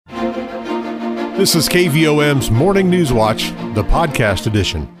This is KVOM's Morning News Watch, the podcast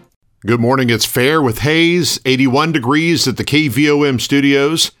edition. Good morning, it's fair with haze, 81 degrees at the KVOM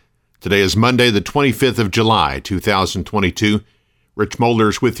studios. Today is Monday, the 25th of July, 2022. Rich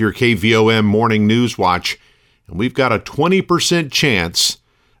Molders with your KVOM Morning News Watch, and we've got a 20% chance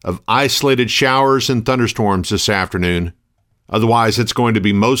of isolated showers and thunderstorms this afternoon. Otherwise, it's going to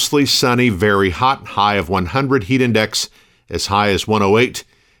be mostly sunny, very hot, high of 100, heat index as high as 108,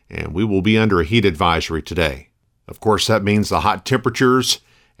 and we will be under a heat advisory today. Of course, that means the hot temperatures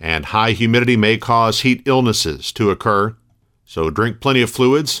and high humidity may cause heat illnesses to occur. So drink plenty of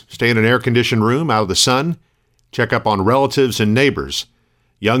fluids, stay in an air-conditioned room out of the sun, check up on relatives and neighbors.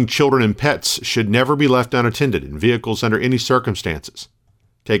 Young children and pets should never be left unattended in vehicles under any circumstances.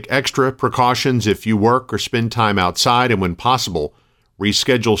 Take extra precautions if you work or spend time outside, and when possible,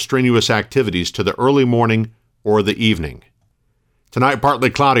 reschedule strenuous activities to the early morning or the evening. Tonight, partly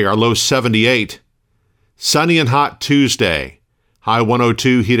cloudy, our low 78. Sunny and hot Tuesday, high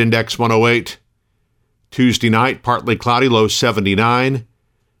 102, heat index 108. Tuesday night, partly cloudy, low 79.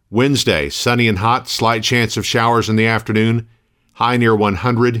 Wednesday, sunny and hot, slight chance of showers in the afternoon, high near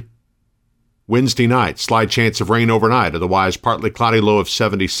 100. Wednesday night, slight chance of rain overnight, otherwise partly cloudy, low of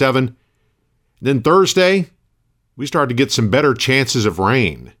 77. Then Thursday, we start to get some better chances of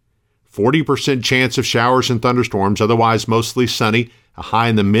rain. 40% chance of showers and thunderstorms, otherwise mostly sunny, a high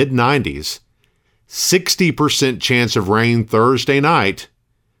in the mid-90s. 60% chance of rain Thursday night.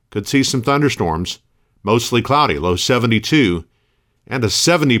 Could see some thunderstorms, mostly cloudy, low 72. And a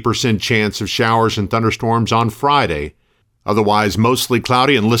 70% chance of showers and thunderstorms on Friday, otherwise mostly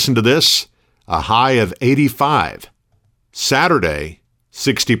cloudy, and listen to this, a high of 85. Saturday,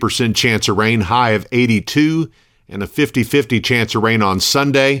 60% chance of rain, high of 82, and a 50-50 chance of rain on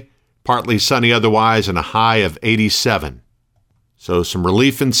Sunday, partly sunny otherwise, and a high of 87. So some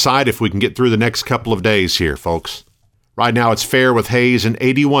relief in sight if we can get through the next couple of days here, folks. Right now it's fair with haze and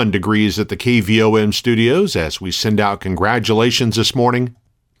 81 degrees at the KVOM studios as we send out congratulations this morning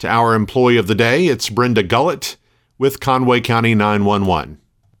to our employee of the day. It's Brenda Gullett with Conway County 911.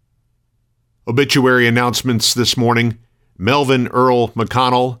 Obituary announcements this morning. Melvin Earl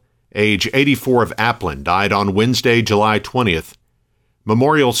McConnell, age 84 of Applin, died on Wednesday, July 20th.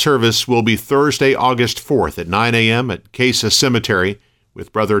 Memorial service will be Thursday, August 4th at 9 a.m. at Casa Cemetery,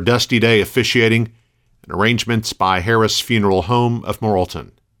 with Brother Dusty Day officiating, and arrangements by Harris Funeral Home of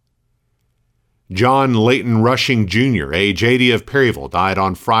Morrilton. John Leighton Rushing Jr., age 80 of Perryville, died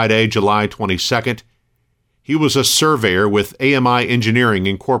on Friday, July 22nd. He was a surveyor with AMI Engineering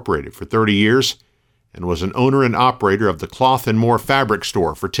Incorporated for 30 years and was an owner and operator of the Cloth and More Fabric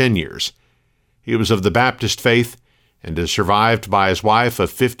Store for 10 years. He was of the Baptist faith and is survived by his wife of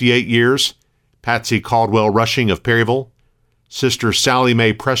 58 years, Patsy Caldwell Rushing of Perryville, Sister Sally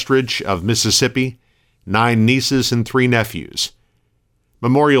Mae Prestridge of Mississippi, 9 nieces and 3 nephews.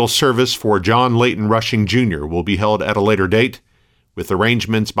 Memorial service for John Leighton Rushing Jr. will be held at a later date, with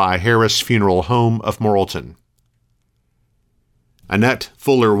arrangements by Harris Funeral Home of Morrilton. Annette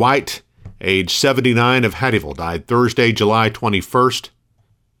Fuller White, age 79 of Hattieville, died Thursday, July 21st.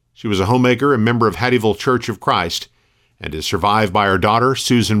 She was a homemaker and member of Hattieville Church of Christ, and is survived by her daughter,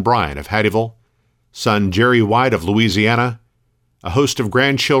 Susan Bryan of Hattieville, son Jerry White of Louisiana, a host of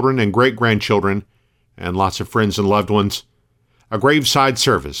grandchildren and great-grandchildren, and lots of friends and loved ones. A graveside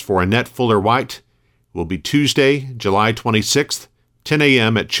service for Annette Fuller White will be Tuesday, July 26th, 10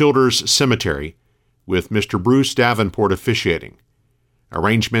 a.m. at Childers Cemetery, with Mr. Bruce Davenport officiating.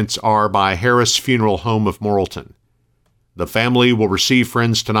 Arrangements are by Harris Funeral Home of Morrilton. The family will receive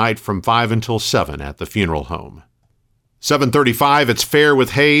friends tonight from 5 until 7 at the funeral home. 7:35, it's fair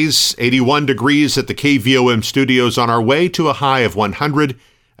with haze, 81 degrees at the KVOM studios, on our way to a high of 100,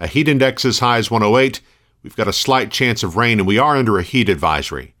 a heat index as high as 108. We've got a slight chance of rain, and we are under a heat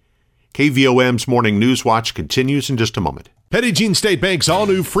advisory. KVOM's Morning News Watch continues in just a moment. Petit Jean State Bank's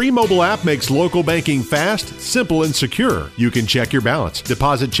all-new free mobile app makes local banking fast, simple, and secure. You can check your balance,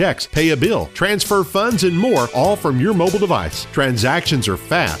 deposit checks, pay a bill, transfer funds, and more, all from your mobile device. Transactions are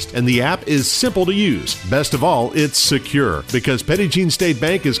fast, and the app is simple to use. Best of all, it's secure, because Petit Jean State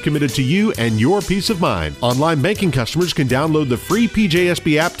Bank is committed to you and your peace of mind. Online banking customers can download the free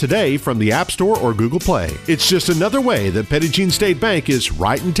PJSB app today from the App Store or Google Play. It's just another way that Petit Jean State Bank is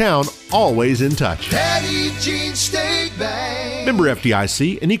right in town, always in touch. Petit Jean State Bank. Member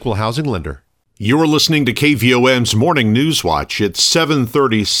FDIC, an equal housing lender. You're listening to KVOM's Morning News Watch. It's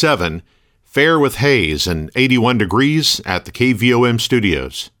 7:37, fair with haze and 81 degrees at the KVOM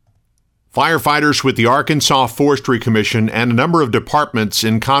studios. Firefighters with the Arkansas Forestry Commission and a number of departments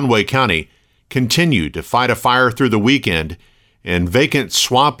in Conway County continued to fight a fire through the weekend in vacant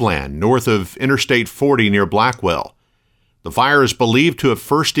swampland north of Interstate 40 near Blackwell. The fire is believed to have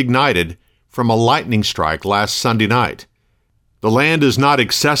first ignited from a lightning strike last Sunday night. The land is not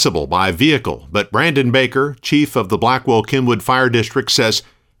accessible by vehicle, but Brandon Baker, chief of the Blackwell-Kenwood Fire District, says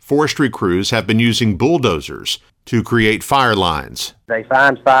forestry crews have been using bulldozers to create fire lines. They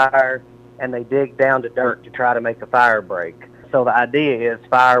find fire and they dig down to dirt to try to make a fire break. So the idea is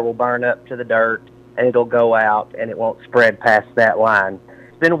fire will burn up to the dirt and it'll go out and it won't spread past that line.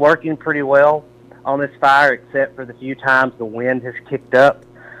 It's been working pretty well on this fire, except for the few times the wind has kicked up.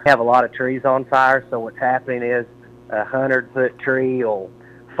 We have a lot of trees on fire, so what's happening is a 100-foot tree will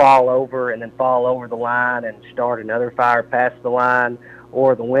fall over and then fall over the line and start another fire past the line,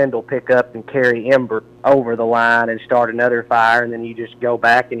 or the wind will pick up and carry ember over the line and start another fire, and then you just go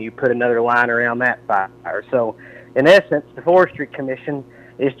back and you put another line around that fire. So in essence, the Forestry Commission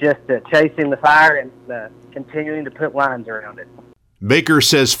is just chasing the fire and continuing to put lines around it. Baker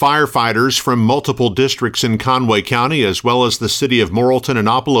says firefighters from multiple districts in Conway County, as well as the City of Morrilton and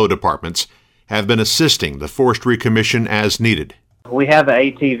Oppelo departments, have been assisting the Forestry Commission as needed. We have an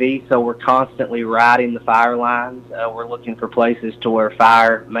ATV, so we're constantly riding the fire lines. We're looking for places to where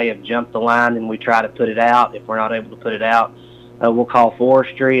fire may have jumped the line, and we try to put it out. If we're not able to put it out, we'll call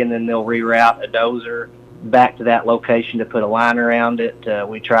forestry, and then they'll reroute a dozer back to that location to put a line around it.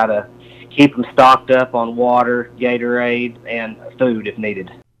 We try to keep them stocked up on water, Gatorade, and food if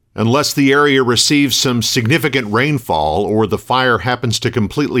needed. Unless the area receives some significant rainfall or the fire happens to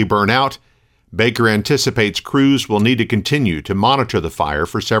completely burn out, Baker anticipates crews will need to continue to monitor the fire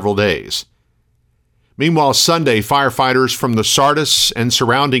for several days. Meanwhile, Sunday, firefighters from the Sardis and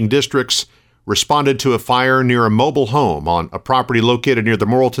surrounding districts responded to a fire near a mobile home on a property located near the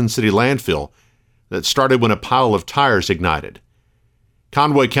Morrilton City landfill that started when a pile of tires ignited.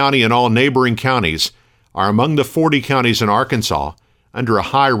 Conway County and all neighboring counties are among the 40 counties in Arkansas under a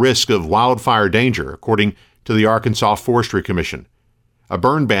high risk of wildfire danger, according to the Arkansas Forestry Commission. A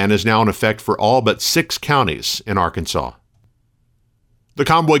burn ban is now in effect for all but 6 counties in Arkansas. The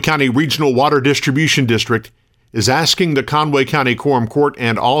Conway County Regional Water Distribution District is asking the Conway County Quorum Court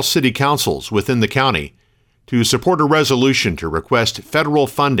and all city councils within the county to support a resolution to request federal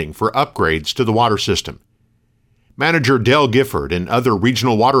funding for upgrades to the water system. Manager Dale Gifford and other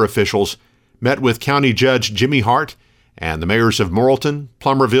regional water officials met with County Judge Jimmy Hart and the mayors of Morrilton,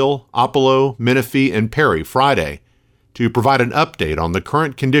 Plumerville, Oppelo, Menifee, and Perry Friday to provide an update on the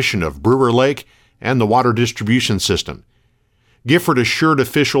current condition of Brewer Lake and the water distribution system. Gifford assured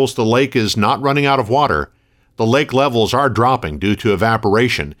officials the lake is not running out of water. The lake levels are dropping due to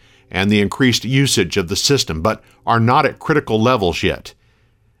evaporation and the increased usage of the system, but are not at critical levels yet.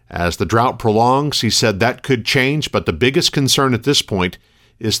 As the drought prolongs, he said that could change, but the biggest concern at this point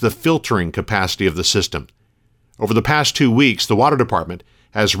is the filtering capacity of the system. Over the past 2 weeks, the Water Department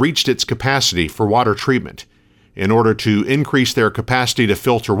has reached its capacity for water treatment. In order to increase their capacity to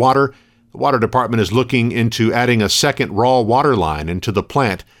filter water, the Water Department is looking into adding a second raw water line into the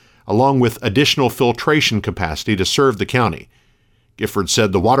plant, along with additional filtration capacity to serve the county. Gifford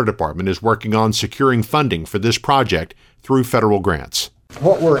said the Water Department is working on securing funding for this project through federal grants.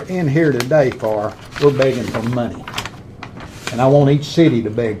 What we're in here today for, we're begging for money. And I want each city to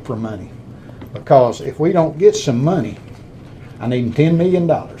beg for money. Because if we don't get some money, I need $10 million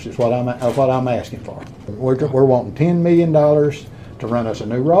is what I'm asking for. We're wanting $10 million to run us a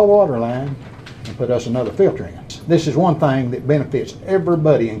new raw water line and put us another filter in. This is one thing that benefits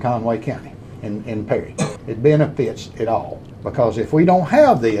everybody in Conway County, in Perry. It benefits it all. Because if we don't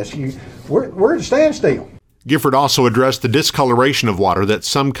have this, we're at a standstill. Gifford also addressed the discoloration of water that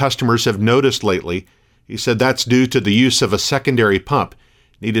some customers have noticed lately. He said that's due to the use of a secondary pump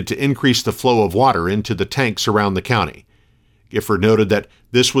needed to increase the flow of water into the tanks around the county. Gifford noted that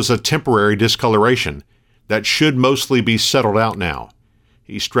this was a temporary discoloration that should mostly be settled out now.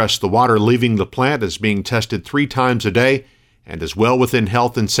 He stressed the water leaving the plant is being tested 3 times a day and is well within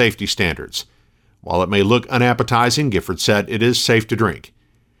health and safety standards. While it may look unappetizing, Gifford said it is safe to drink.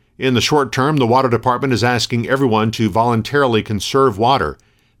 In the short term, the Water Department is asking everyone to voluntarily conserve water.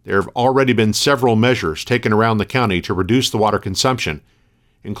 There have already been several measures taken around the county to reduce the water consumption,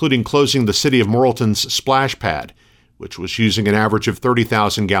 including closing the City of Morrilton's splash pad, which was using an average of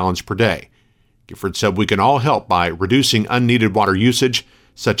 30,000 gallons per day. Gifford said we can all help by reducing unneeded water usage,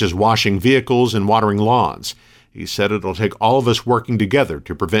 such as washing vehicles and watering lawns. He said it'll take all of us working together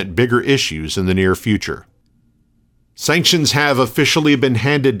to prevent bigger issues in the near future. Sanctions have officially been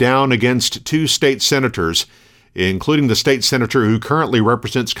handed down against 2 state senators, including the state senator who currently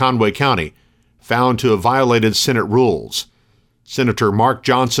represents Conway County, found to have violated Senate rules. Senator Mark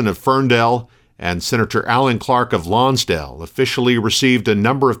Johnson of Ferndale and Senator Alan Clark of Lonsdale officially received a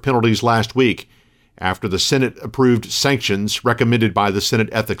number of penalties last week after the Senate approved sanctions recommended by the Senate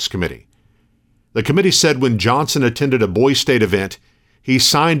Ethics Committee. The committee said when Johnson attended a Boys State event, he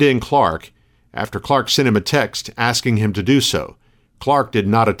signed in Clark after Clark sent him a text asking him to do so. Clark did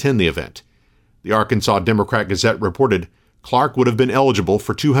not attend the event. The Arkansas Democrat-Gazette reported Clark would have been eligible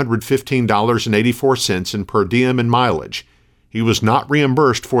for $215.84 in per diem and mileage. He was not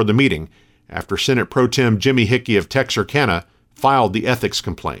reimbursed for the meeting after Senate Pro Tem Jimmy Hickey of Texarkana filed the ethics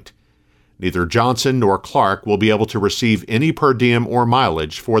complaint. Neither Johnson nor Clark will be able to receive any per diem or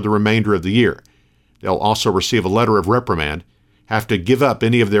mileage for the remainder of the year. They'll also receive a letter of reprimand, have to give up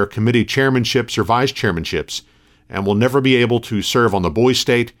any of their committee chairmanships or vice chairmanships, and will never be able to serve on the Boys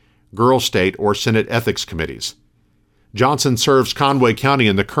State, Girls State, or Senate Ethics Committees. Johnson serves Conway County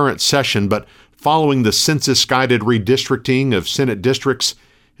in the current session, but following the census-guided redistricting of Senate districts,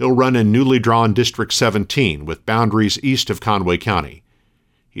 he'll run in newly drawn District 17 with boundaries east of Conway County.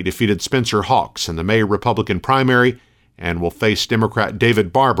 He defeated Spencer Hawks in the May Republican primary and will face Democrat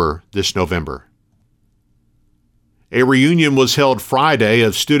David Barber this November. A reunion was held Friday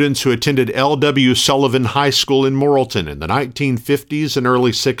of students who attended L.W. Sullivan High School in Morrilton in the 1950s and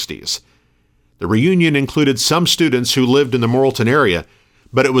early 60s. The reunion included some students who lived in the Morrilton area,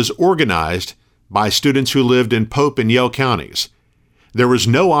 but it was organized by students who lived in Pope and Yell counties. There was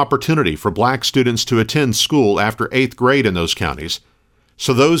no opportunity for black students to attend school after 8th grade in those counties,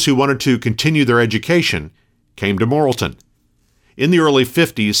 so those who wanted to continue their education came to Morrilton. In the early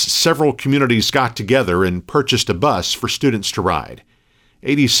 50s, several communities got together and purchased a bus for students to ride.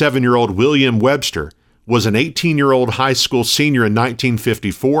 87-year-old William Webster was an 18-year-old high school senior in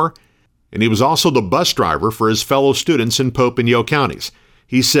 1954, and he was also the bus driver for his fellow students in Pope and Yell counties.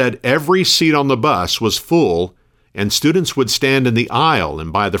 He said every seat on the bus was full, and students would stand in the aisle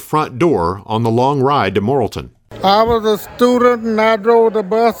and by the front door on the long ride to Morrilton. I was a student and I drove the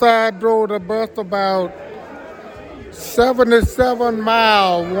bus. I drove the bus about 77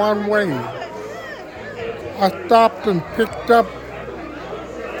 miles one way. I stopped and picked up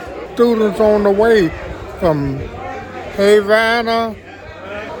students on the way from Havana,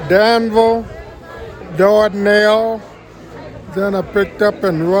 Danville, Dardanelle. Then I picked up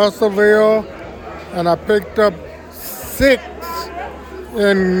in Russellville, and I picked up 6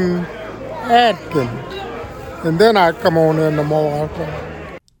 in Atkins. And then I come on in the Morrilton.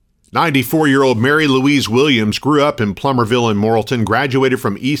 94-year-old Mary Louise Williams grew up in Plumerville and Morrilton, graduated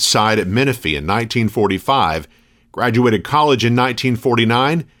from East Side at Menifee in 1945, graduated college in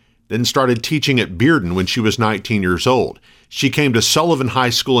 1949, then started teaching at Bearden when she was 19 years old. She came to Sullivan High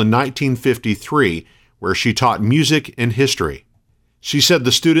School in 1953, where she taught music and history. She said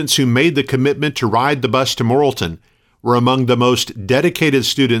the students who made the commitment to ride the bus to Morrilton were among the most dedicated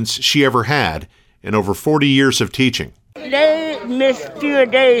students she ever had in over 40 years of teaching. They miss fewer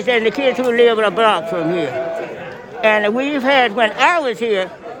days than the kids who live a block from here. And we've had, when I was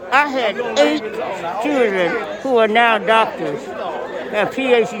here, I had 8 children who are now doctors, have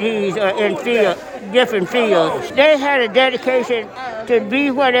PhDs in different fields. They had a dedication to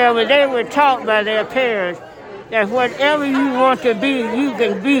be whatever. They were taught by their parents that whatever you want to be, you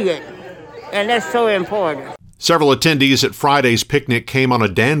can be it. And that's so important. Several attendees at Friday's picnic came on a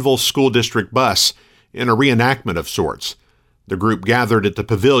Danville School District bus in a reenactment of sorts. The group gathered at the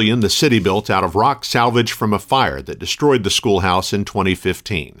pavilion the city built out of rock salvaged from a fire that destroyed the schoolhouse in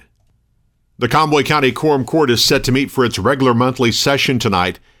 2015. The Conway County Quorum Court is set to meet for its regular monthly session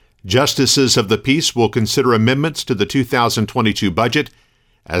tonight. Justices of the peace will consider amendments to the 2022 budget,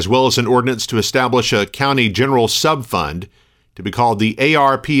 as well as an ordinance to establish a county general sub-fund to be called the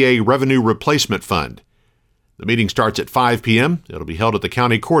ARPA Revenue Replacement Fund. The meeting starts at 5 p.m. It'll be held at the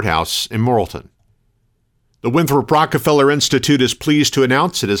county courthouse in Morrilton. The Winthrop Rockefeller Institute is pleased to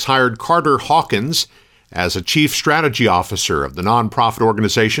announce it has hired Carter Hawkins as a chief strategy officer of the nonprofit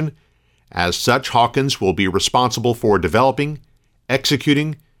organization. As such, Hawkins will be responsible for developing,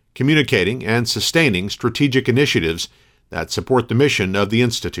 executing, communicating, and sustaining strategic initiatives that support the mission of the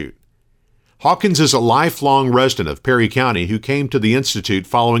Institute. Hawkins is a lifelong resident of Perry County who came to the Institute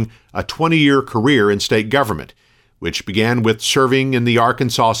following a 20-year career in state government, which began with serving in the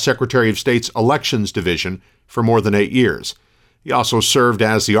Arkansas Secretary of State's Elections Division for more than 8 years. He also served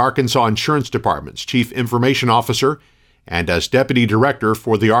as the Arkansas Insurance Department's Chief Information Officer and as Deputy Director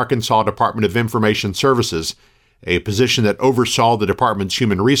for the Arkansas Department of Information Services, a position that oversaw the department's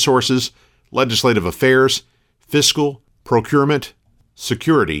human resources, legislative affairs, fiscal, procurement,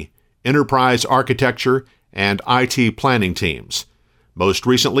 security, enterprise architecture, and IT planning teams. Most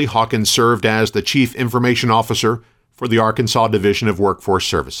recently, Hawkins served as the Chief Information Officer for the Arkansas Division of Workforce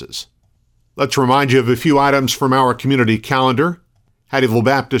Services. Let's remind you of a few items from our community calendar. Hattieville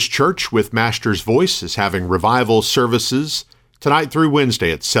Baptist Church with Master's Voice is having revival services tonight through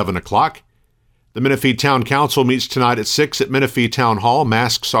Wednesday at 7 o'clock. The Menifee Town Council meets tonight at 6 at Menifee Town Hall.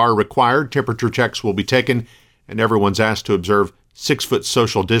 Masks are required, temperature checks will be taken, and everyone's asked to observe 6-foot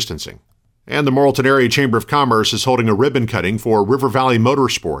social distancing. And the Morrilton Area Chamber of Commerce is holding a ribbon cutting for River Valley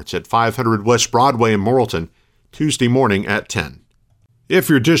Motorsports at 500 West Broadway in Morrilton Tuesday morning at 10. If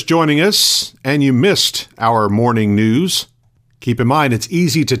you're just joining us and you missed our morning news, keep in mind it's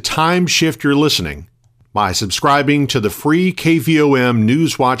easy to time shift your listening by subscribing to the free KVOM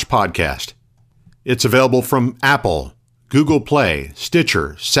Newswatch podcast. It's available from Apple, Google Play,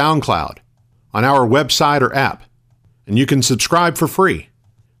 Stitcher, SoundCloud, on our website or app, and you can subscribe for free.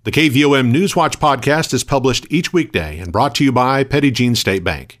 The KVOM Newswatch podcast is published each weekday and brought to you by Petit Jean State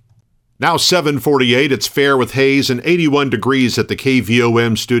Bank. Now 7:48, it's fair with haze and 81 degrees at the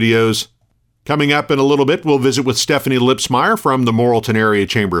KVOM studios. Coming up in a little bit, we'll visit with Stephanie Lipsmeyer from the Morrilton Area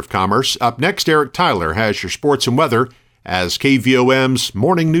Chamber of Commerce. Up next, Eric Tyler has your sports and weather as KVOM's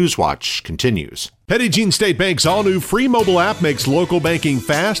Morning News Watch continues. Petit Jean State Bank's all-new free mobile app makes local banking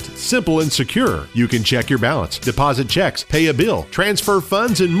fast, simple, and secure. You can check your balance, deposit checks, pay a bill, transfer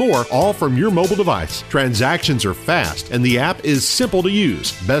funds, and more, all from your mobile device. Transactions are fast, and the app is simple to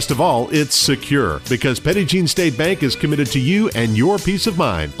use. Best of all, it's secure, because Petit Jean State Bank is committed to you and your peace of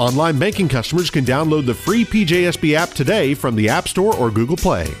mind. Online banking customers can download the free PJSB app today from the App Store or Google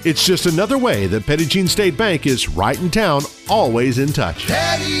Play. It's just another way that Petit Jean State Bank is right in town, always in touch.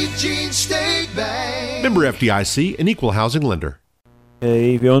 Petit Jean State Bank. Member FDIC, an equal housing lender.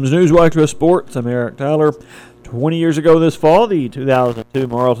 KVOM's Newswatch with Sports. I'm Eric Tyler. 20 years ago this fall, the 2002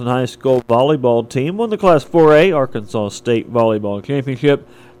 Morrilton High School volleyball team won the Class 4A Arkansas State Volleyball Championship.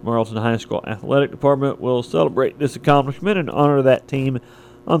 Morrilton High School Athletic Department will celebrate this accomplishment and honor that team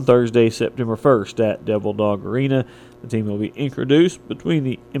on Thursday, September 1st at Devil Dog Arena. The team will be introduced between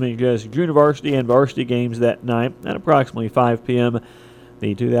the MHS Junior Varsity and Varsity games that night at approximately 5 p.m.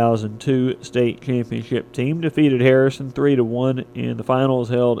 The 2002 state championship team defeated Harrison 3-1 in the finals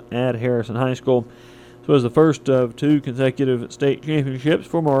held at Harrison High School. This was the first of 2 consecutive state championships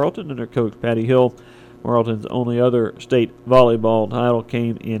for Morrilton under Coach Patty Hill. Morrilton's only other state volleyball title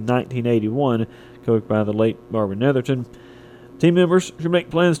came in 1981, coached by the late Barbara Netherton. Team members should make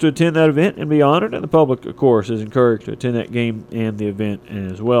plans to attend that event and be honored, and the public, of course, is encouraged to attend that game and the event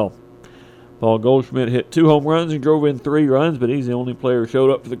as well. Paul Goldschmidt hit 2 home runs and drove in 3 runs, but he's the only player who showed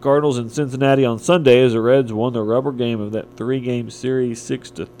up for the Cardinals in Cincinnati on Sunday as the Reds won the rubber game of that 3-game series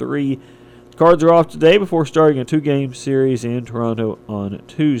 6-3. The Cards are off today before starting a 2-game series in Toronto on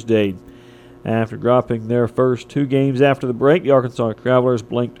Tuesday. After dropping their first 2 games after the break, the Arkansas Travelers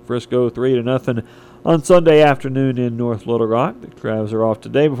blanked Frisco 3-0 on Sunday afternoon in North Little Rock. The Travs are off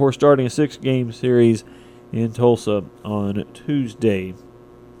today before starting a 6-game series in Tulsa on Tuesday.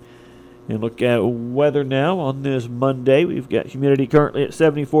 And look at weather now on this Monday. We've got humidity currently at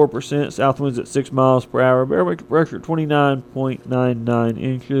 74%, south winds at 6 miles per hour, barometric pressure 29.99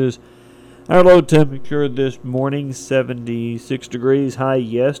 inches. Our low temperature this morning, 76 degrees. High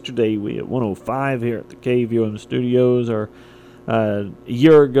yesterday, we at 105 here at the KVOM studios. A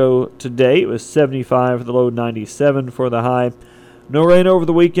year ago today, it was 75 for the low, 97 for the high. No rain over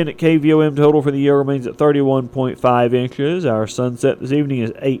the weekend at KVOM. Total for the year remains at 31.5 inches. Our sunset this evening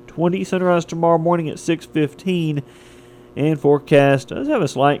is 8:20. Sunrise tomorrow morning at 6:15. And forecast does have a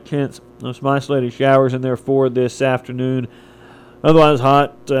slight chance of some isolated showers in there for this afternoon. Otherwise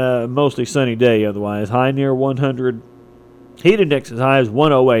hot, mostly sunny day otherwise. High near 100. Heat index as high as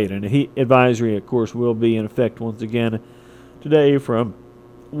 108. And a heat advisory, of course, will be in effect once again today from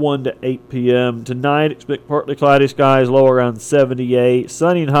 1 to 8 p.m. Tonight, expect partly cloudy skies, low around 78.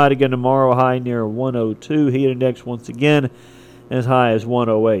 Sunny and hot again tomorrow, high near 102. Heat index once again as high as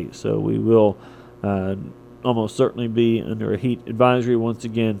 108. So we will almost certainly be under a heat advisory once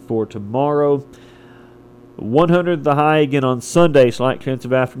again for tomorrow. 100 the high again on Sunday, slight chance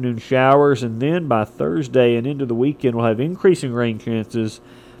of afternoon showers. And then by Thursday and into the weekend, we'll have increasing rain chances.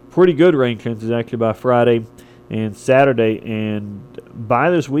 Pretty good rain chances actually by Friday and Saturday, and by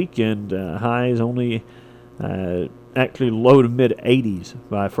this weekend, highs only actually low to mid 80s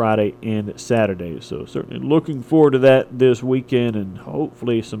by Friday and Saturday. So certainly looking forward to that this weekend, and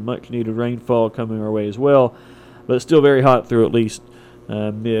hopefully some much needed rainfall coming our way as well. But still very hot through at least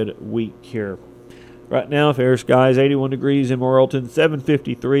mid-week here. Right now, fair skies, 81 degrees in Morrilton,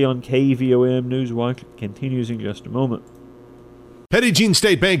 7:53 on KVOM Newswatch. Continues in just a moment. Petit Jean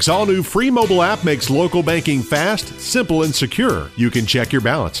State Bank's all-new free mobile app makes local banking fast, simple, and secure. You can check your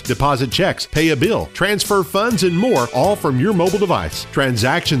balance, deposit checks, pay a bill, transfer funds, and more, all from your mobile device.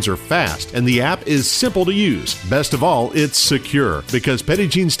 Transactions are fast, and the app is simple to use. Best of all, it's secure, because Petit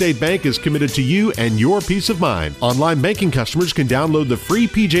Jean State Bank is committed to you and your peace of mind. Online banking customers can download the free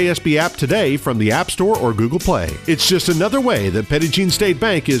PJSB app today from the App Store or Google Play. It's just another way that Petit Jean State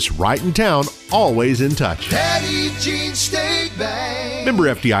Bank is right in town, always in touch. Petit Jean State Bank. Member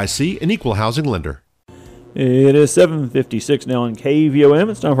FDIC, an equal housing lender. It is 7:56 now on KVOM.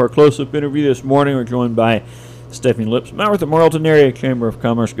 It's time for our close-up interview this morning. We're joined by Stephanie Lipsmeier with the Morrilton Area Chamber of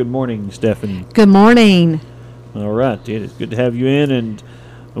Commerce. Good morning, Stephanie. Good morning. All right. It's good to have you in, and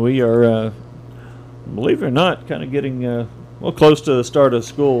we are, believe it or not, kind of getting close to the start of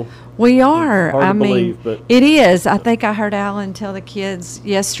school. We are. Hard to believe, but it is. I think I heard Alan tell the kids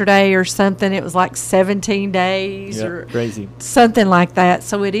yesterday or something. It was like 17 days or crazy, something like that.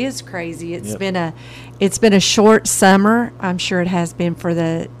 So it is crazy. It's been a short summer. I'm sure it has been for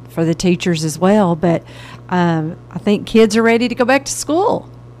the teachers as well. But I think kids are ready to go back to school.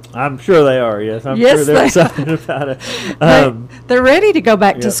 I'm sure they are, yes. I'm sure they're excited about it. They're ready to go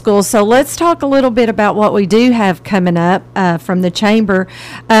back to school. So let's talk a little bit about what we do have coming up from the Chamber.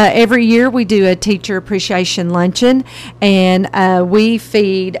 Every year we do a Teacher Appreciation Luncheon, and we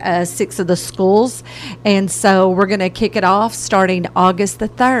feed 6 of the schools. And so we're going to kick it off starting August the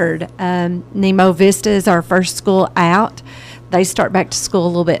 3rd. Nemo Vista is our first school out. They start back to school a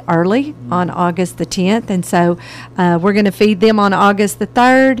little bit early on August the 10th, and so we're going to feed them on August the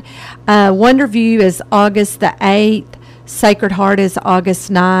 3rd. Wonderview is August the 8th. Sacred Heart is August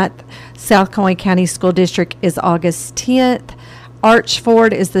 9th. South Conway County School District is August 10th.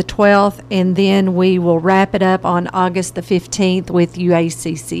 Archford is the 12th, and then we will wrap it up on August the 15th with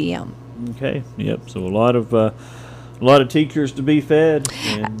UACCM. Okay, yep, so a lot of teachers to be fed.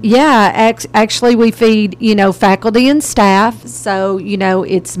 Actually we feed, faculty and staff. So,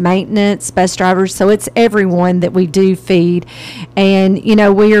 it's maintenance, bus drivers. So it's everyone that we do feed. And,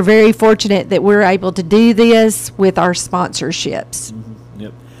 we are very fortunate that we're able to do this with our sponsorships. Mm-hmm.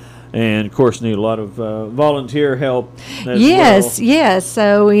 Yep. And, of course, need a lot of volunteer help as yes, well. Yes.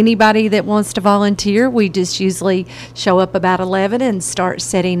 So anybody that wants to volunteer, we just usually show up about 11 and start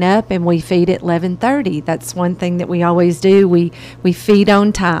setting up, and we feed at 11:30. That's one thing that we always do. We feed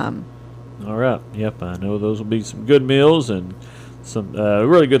on time. All right. Yep. I know those will be some good meals and some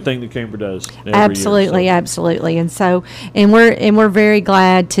really good thing the Chamber does every absolutely year, so. Absolutely. And we're very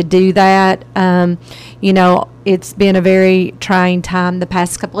glad to do that. It's been a very trying time the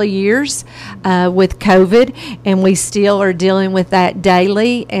past couple of years with COVID, and we still are dealing with that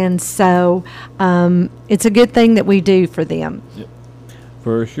daily, and so it's a good thing that we do for them. Yep.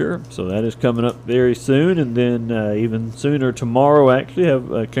 For sure. So that is coming up very soon, and then even sooner tomorrow,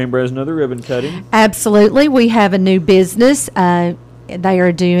 actually, Chamber has another ribbon cutting. Absolutely. We have a new business. They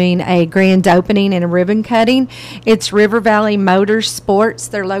are doing a grand opening and a ribbon cutting. It's River Valley Motorsports.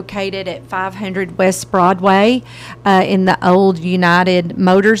 They're located at 500 West Broadway in the old United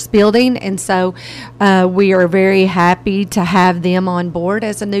Motors building, and so we are very happy to have them on board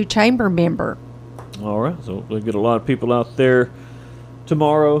as a new Chamber member. All right. So we'll get a lot of people out there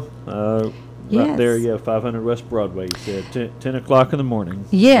tomorrow, right there, 500 West Broadway, you said, 10 o'clock in the morning.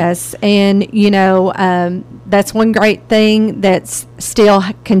 Yes, and, that's one great thing that's still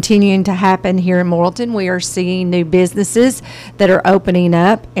continuing to happen here in Morrilton. We are seeing new businesses that are opening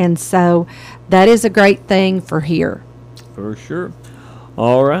up, and so that is a great thing for here. For sure.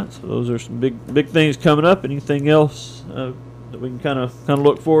 All right, so those are some big things coming up. Anything else that we can kind of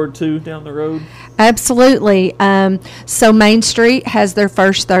look forward to down the road? Absolutely. So Main Street has their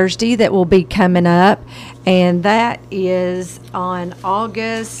first Thursday that will be coming up, and that is on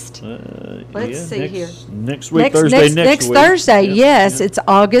August. Let's see here. Next week, Thursday. Next week. Thursday, Yep. yes. Yep. It's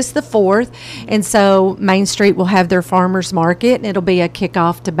August the 4th, and so Main Street will have their farmers market, and it'll be a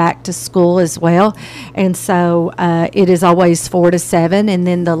kickoff to back to school as well. And so it is always 4 to 7, and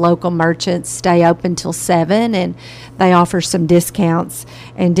then the local merchants stay open till 7, and they offer some discounts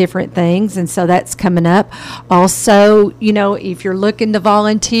and different things, and so that's coming up. Also, if you're looking to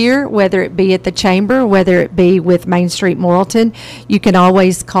volunteer, whether it be at the Chamber, whether it be with Main Street Morrilton, you can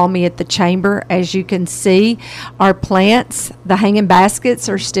always call me at the Chamber. As you can see, our plants, the hanging baskets,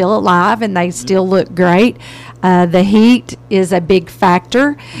 are still alive, and they still look great. The heat is a big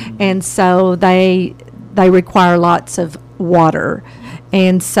factor, and so they require lots of water.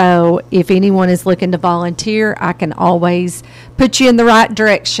 And so if anyone is looking to volunteer, I can always put you in the right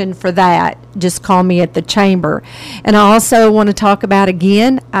direction for that. Just call me at the Chamber. And I also want to talk about,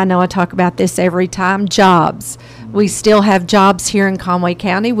 again, I know I talk about this every time, jobs. We still have jobs here in Conway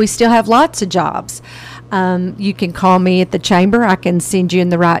County. We still have lots of jobs. You can call me at the chamber. I can send you in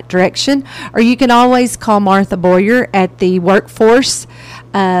the right direction. Or you can always call Martha Boyer at the workforce.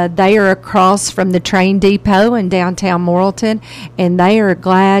 They are across from the train depot in downtown Morrilton, and they are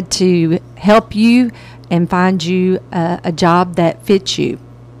glad to help you and find you a job that fits you.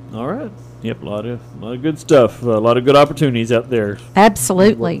 All right. Yep, a lot of good stuff. A lot of good opportunities out there.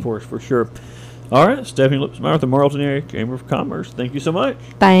 Absolutely. Workforce for sure. All right, Stephanie Lipsmeyer with the Morrilton Area Chamber of Commerce. Thank you so much.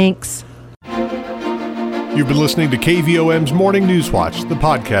 Thanks. You've been listening to KVOM's Morning News Watch, the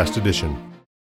podcast edition.